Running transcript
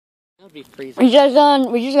That would be freezing. We just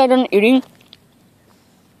got done eating.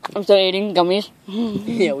 I'm still eating gummies.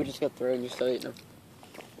 Yeah, we just got through and you're still eating them.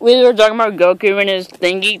 We were talking about Goku and his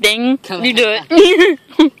thingy thing. You do it.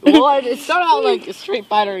 Well, it started out like Street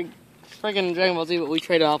Fighter and freaking Dragon Ball Z, but we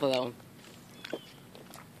traded off of that one.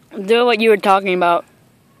 Do what you were talking about.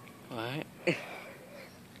 What?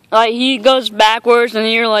 Like, he goes backwards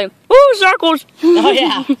and you're like, ooh, circles. Oh,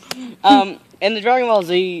 yeah. And the Dragon Ball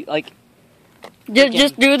Z, like...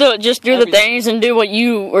 Just do the things and do what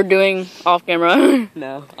you were doing off camera.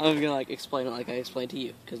 No, I'm gonna, like, explain it like I explained to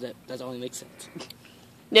you, because that only makes sense.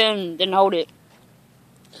 Then hold it.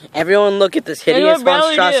 Everyone look at this hideous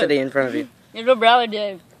monstrosity in front of you. Here's what Bradley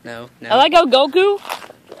did. No. I like how Goku,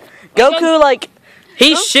 like,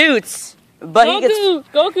 he shoots, but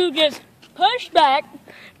Goku gets pushed back.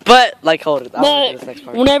 But, like, hold it. But this next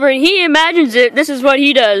part. Whenever he imagines it, this is what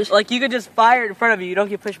he does. Like, you could just fire it in front of you. You don't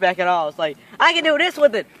get pushed back at all. It's like, I can do this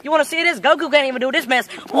with it. You want to see this? Goku can't even do this mess.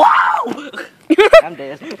 Wow! I'm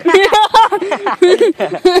dead.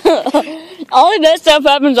 All of that stuff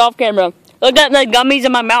happens off camera. Look at the gummies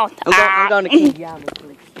in my mouth. I'm going to King Yama.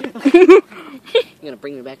 You're going to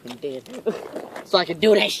bring me back from dead. So I can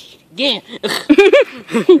do that shit again.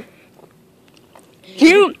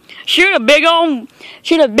 Shoot a big old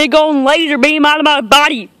laser beam out of my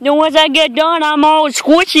body. Then once I get done, I'm all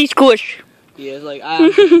squishy squish. Yeah, it's like,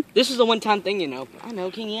 this is a one-time thing, you know. I know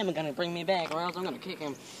King Yama gonna bring me back, or else I'm gonna kick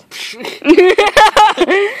him.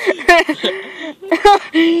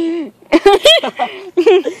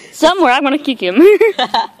 Somewhere I'm gonna kick him.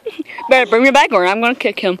 Better bring me back, or I'm gonna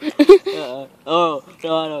kick him. Oh, no,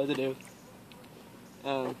 I know what to do.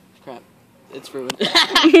 Crap. It's ruined.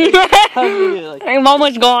 I'm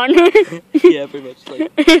almost gone. Yeah, pretty much.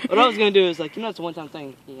 Like, what I was gonna do is like, you know, it's a one-time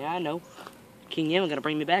thing. Yeah, I know. King Yama gonna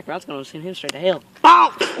bring me back, or I was gonna send him straight to hell.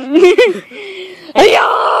 Bonk!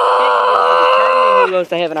 Who goes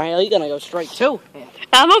to heaven or hell? He's gonna go straight to hell.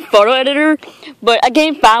 I'm a photo editor, but I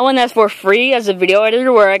can't find one that's for free as a video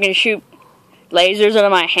editor where I can shoot lasers out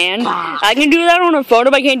of my hand. I can do that on a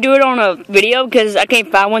photo, but I can't do it on a video because I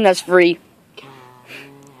can't find one that's free.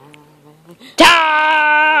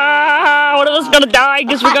 One of us gonna die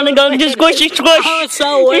because we're gonna go just squishy squish. Oh, it's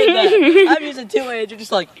so weird that I'm using two hands. You're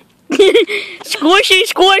just like squishy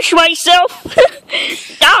squish myself.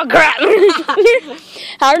 Oh crap!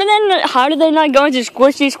 How do they not go into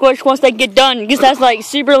squishy squish once they get done? Because that's like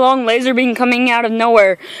super long laser beam coming out of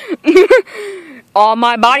nowhere. On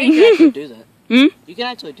my body. You can actually do that. You can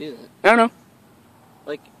actually do that. I don't know.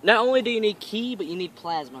 Like, not only do you need ki, but you need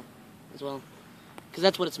plasma as well. Because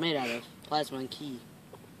that's what it's made out of. Plasma and ki.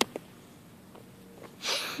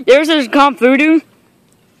 There's this Kung Fu.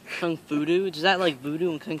 Kung Fu? Is that like voodoo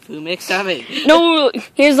and kung fu mixed? I mean, no,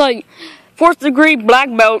 he's like 4th degree black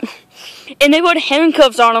belt, and they put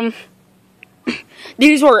handcuffs on him.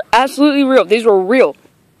 These were absolutely real. These were real.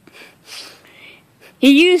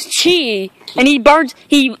 He used chi, and he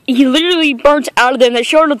literally burnt out of them. They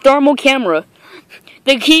showed a thermal camera.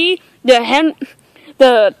 The key, the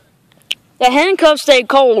handcuffs stayed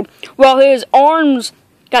cold, while his arms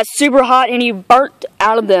got super hot, and he burnt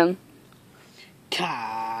out of them.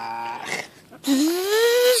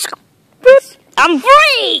 I'm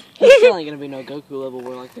free! There's probably gonna be no Goku level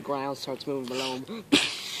where like the ground starts moving below him.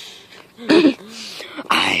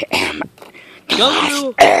 I am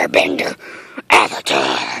Goku Airbender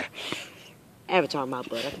Avatar. Avatar my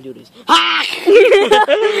butt, I can do this. I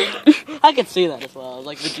can see that as well.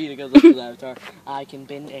 Like Vegeta goes up to the Avatar. I can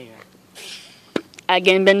bend air. I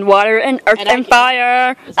can bend water and earth and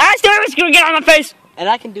fire. I still was gonna get on my face. And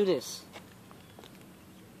I can do this.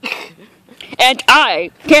 And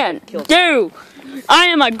I can do. I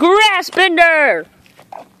am a grass bender.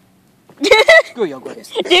 Screw your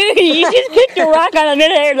grass. Dude, you just kicked a rock out of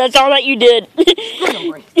midair. That's all that you did.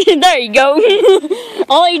 There you go.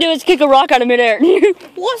 All you do is kick a rock out of midair.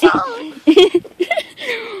 What's up?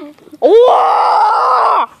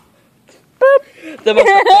 Whoa! The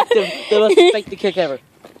most effective kick ever.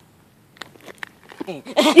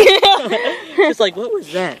 It's like, what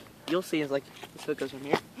was that? You'll see. It's like, this foot goes from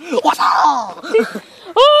here. What's up?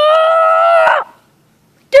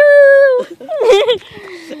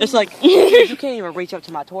 It's like, you can't even reach up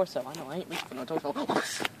to my torso. I know, I ain't reaching for my torso.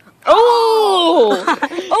 Oh!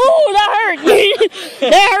 Oh, that hurt!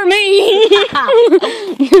 That hurt me!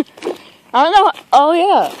 I don't know. Oh,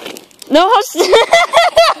 yeah. No, no,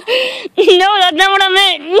 that's not what I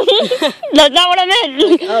meant. That's not what I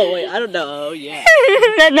meant. Oh, wait, I don't know. Oh, yeah.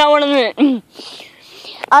 That's not what I meant.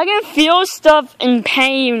 I can feel stuff in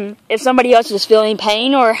pain if somebody else is feeling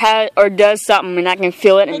pain or does something, and I can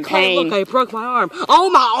feel it in pain. Look, I broke my arm. Oh,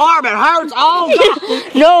 my arm, it hurts. Oh,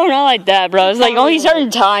 God. No, not like that, bro. It's like only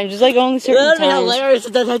certain times. It's like only certain times. That'd be hilarious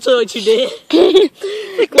if that's actually what you did.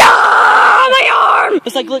 Ah, my arm!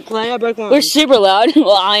 It's like, look, Clay, I broke my arm. We're super loud.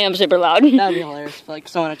 Well, I am super loud. That'd be hilarious if like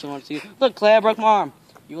someone actually wants to see you. Look, Clay, I broke my arm.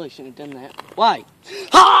 You really shouldn't have done that. Why?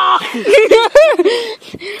 Ha!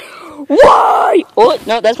 Why? Oh,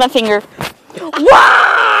 no, that's my finger.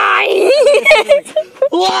 Why?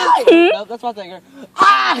 Why? No, that's my finger.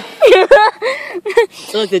 Ah!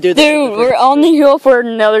 Look, dude, we're on the hill for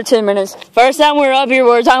another 10 minutes. First time we were up here,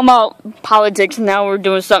 we were talking about politics. Now we're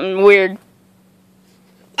doing something weird.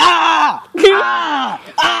 Ah! Ah!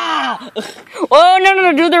 Ah! Oh,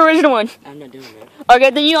 no, do the original one. I'm not doing that.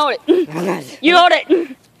 Okay, then you hold it. You hold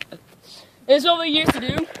it. It's what we used to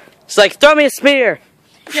do. It's like, throw me a spear.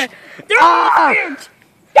 Yeah. Throw me a spear.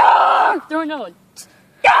 Ah! Throw another one.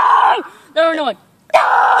 Ah! Throw another one.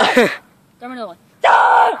 Ah! Throw another one.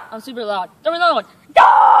 Ah! I'm super loud. Throw another one.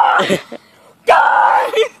 Ah!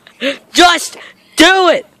 Ah! Just do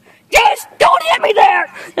it. Just don't hit me there.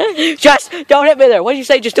 Just don't hit me there. What did you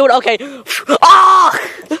say? Just do it. Okay. Ah!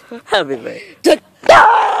 That'd be me.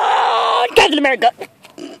 Captain America.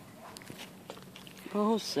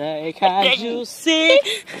 Oh, say, can't you see?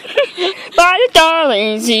 By the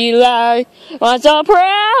darlings he lied. Was so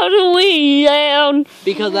proud we am.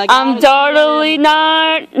 Because I'm totally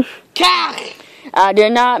not. I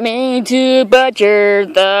did not mean to butcher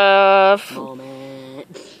the. Moment.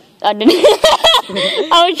 I didn't.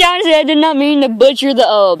 I was trying to say I did not mean to butcher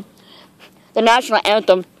the national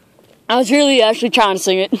anthem. I was really actually trying to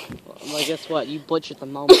sing it. Well, guess what? You butchered the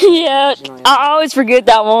moment. Yeah, I always forget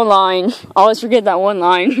that one line.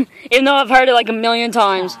 Even though I've heard it like a million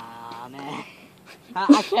times. Ah, man.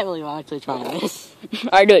 I can't believe I'm actually trying this.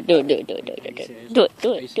 Alright, do it. Do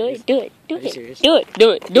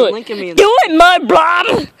it, my blob!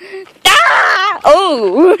 Ah!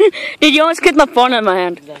 Oh! Did you almost get my phone in my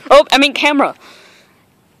hand? Exactly. Oh, I mean camera.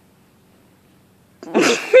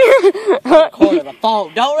 Corner the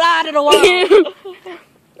phone. Don't ride it away.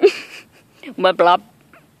 My blob.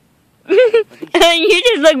 You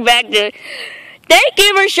just look back to. Thank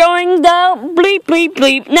you for showing the bleep bleep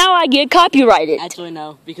bleep. Now I get copyrighted. Actually,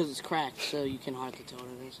 no, because it's cracked, so you can hardly tell what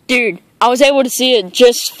it is. Dude, I was able to see it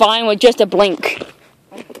just fine with just a blink.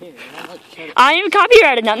 I am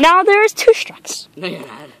copyrighted now. Now there's 2 strikes. No, you're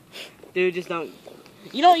not. Dude, just don't.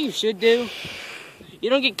 You know what you should do? You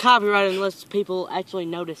don't get copyrighted unless people actually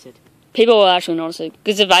notice it. People will actually notice it.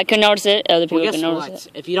 Because if I can notice it, other people can notice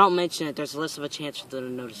it. If you don't mention it, there's less of a chance for them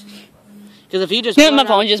to notice it. Because if you just my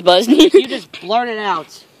phone just buzzed. If you just blurt it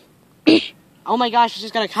out, oh my gosh, I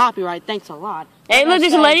just got a copyright, thanks a lot. Hey, look,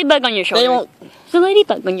 there's a ladybug on your shoulder. They won't. There's a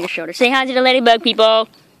ladybug on your shoulder. Say hi to the ladybug, people.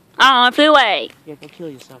 Oh, it flew away. Yeah, go kill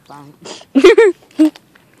yourself, fine.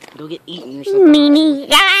 Go get eaten or something. Meanie.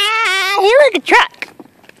 Ah, hey, look, a truck.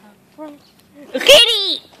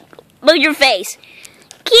 Kitty! Move your face.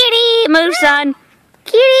 Kitty! Move, son.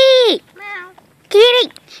 Kitty!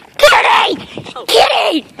 Kitty! Kitty!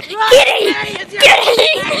 Kitty! Kitty!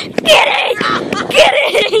 Kitty!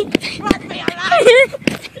 Kitty!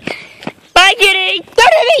 Bye, Kitty!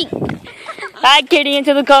 Don't hit me! Bye, Kitty,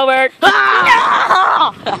 into the cupboard.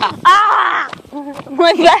 Ah!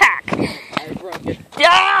 My back! I broke it.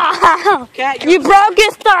 Ah! Cat, You broke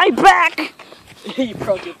his thigh back! You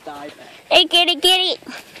broke your thigh back. Hey, Kitty, Kitty!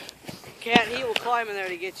 Cat, he will climb in there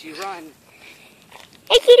to get you. Run.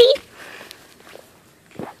 Hey, Kitty!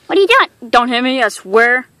 What are you doing? Don't hit me, I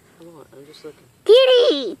swear. Come on, I'm just looking.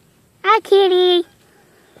 Kitty! Hi, Kitty!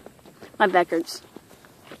 My back hurts.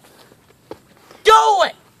 Do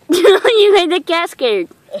it! You made the cat scared.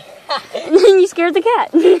 You scared the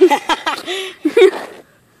cat.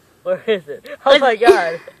 Where is it? Oh my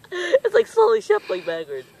god. It's like slowly shuffling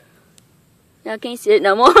backwards. I can't see it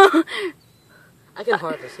no more. I can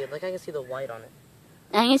hardly see it. Like, I can see the white on it.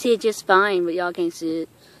 I can see it just fine, but y'all can't see it.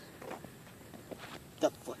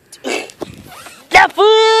 The foot. The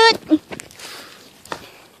foot!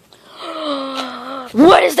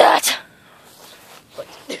 What is that?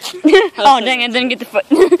 Oh, dang, I didn't get the foot.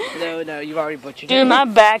 No, you've already butchered it. Dude, my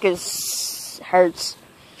back hurts.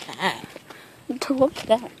 Ah, Look at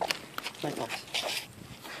that. my fault.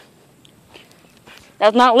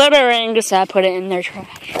 That's not littering, just I put it in their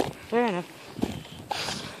trash. Fair enough.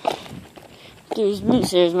 Dude,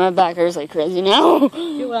 seriously, my back hurts like crazy now.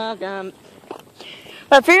 You're welcome.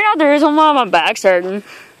 I figured out the reason why my back's hurting.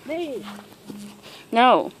 Me.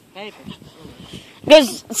 No. Hey.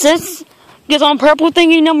 Because on purple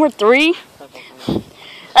thingy number 3,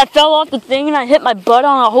 I fell off the thing and I hit my butt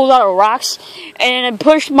on a whole lot of rocks, and I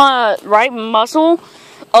pushed my right muscle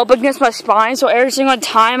up against my spine, so every single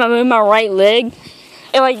time I move my right leg,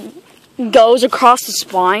 it like goes across the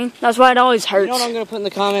spine. That's why it always hurts. You know what I'm gonna put in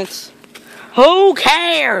the comments? Who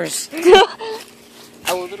cares?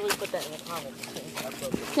 I will literally put that in the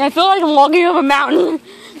comments. I feel like I'm walking up a mountain.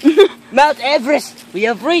 Mount Everest, we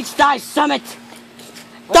have reached thy summit.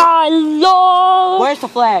 Thy Lord. Where's the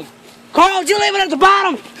flag? Carl, you leave it at the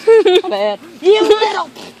bottom. My bad. You little.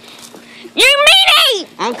 You meanie!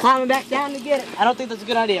 I'm climbing back down to get it. I don't think that's a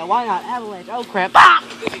good idea. Why not? Avalanche. Oh crap. Ah!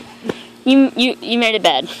 You made it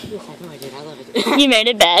bad. Yes, I know I did. I love it. You made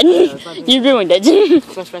it bad. You ruined it.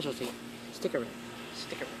 It's my specialty. Sticker.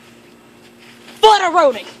 Foot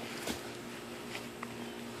eroding.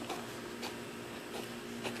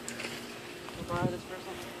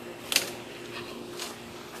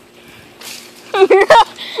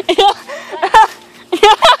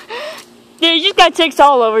 Dude, you just got ticks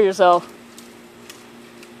all over yourself.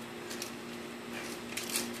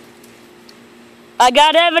 I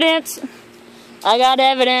got evidence.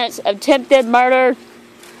 Attempted murder.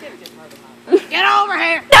 Get over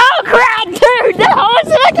here. No, crap, dude. No, it's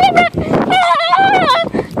not attempted murder.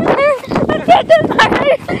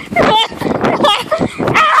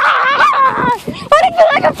 What is it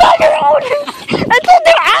like a 5-year-old?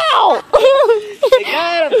 Ow!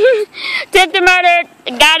 Attempted murder.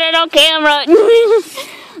 Got it on camera.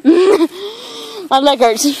 My leg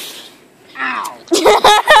hurts. Ow!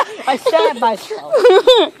 I stabbed myself.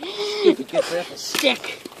 Stupid good for a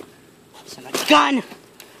stick. And a gun.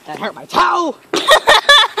 That hurt my toe.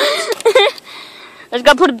 Let's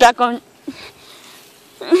go put it back on.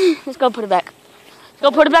 Let's go put it back. Let's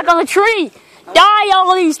go put it back on the tree. Die,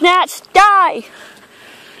 all these gnats. Die.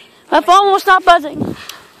 My phone will stop buzzing.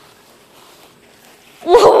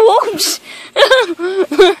 Whoops.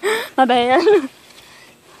 My bad.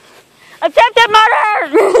 Attempted murder!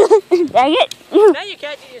 Dang it. Now you're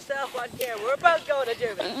catching yourself on camera. We're both going to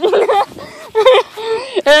Germany.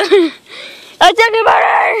 Attempted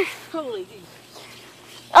murder! Holy geez.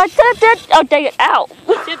 Attempted. Oh, dang it. Ow.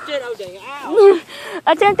 Attempted. Oh, dang it. Ow.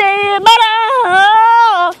 Attempted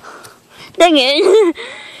murder! Dang it.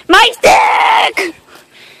 My stick!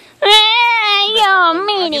 You're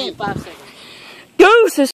meanie. 5 seconds. Goose is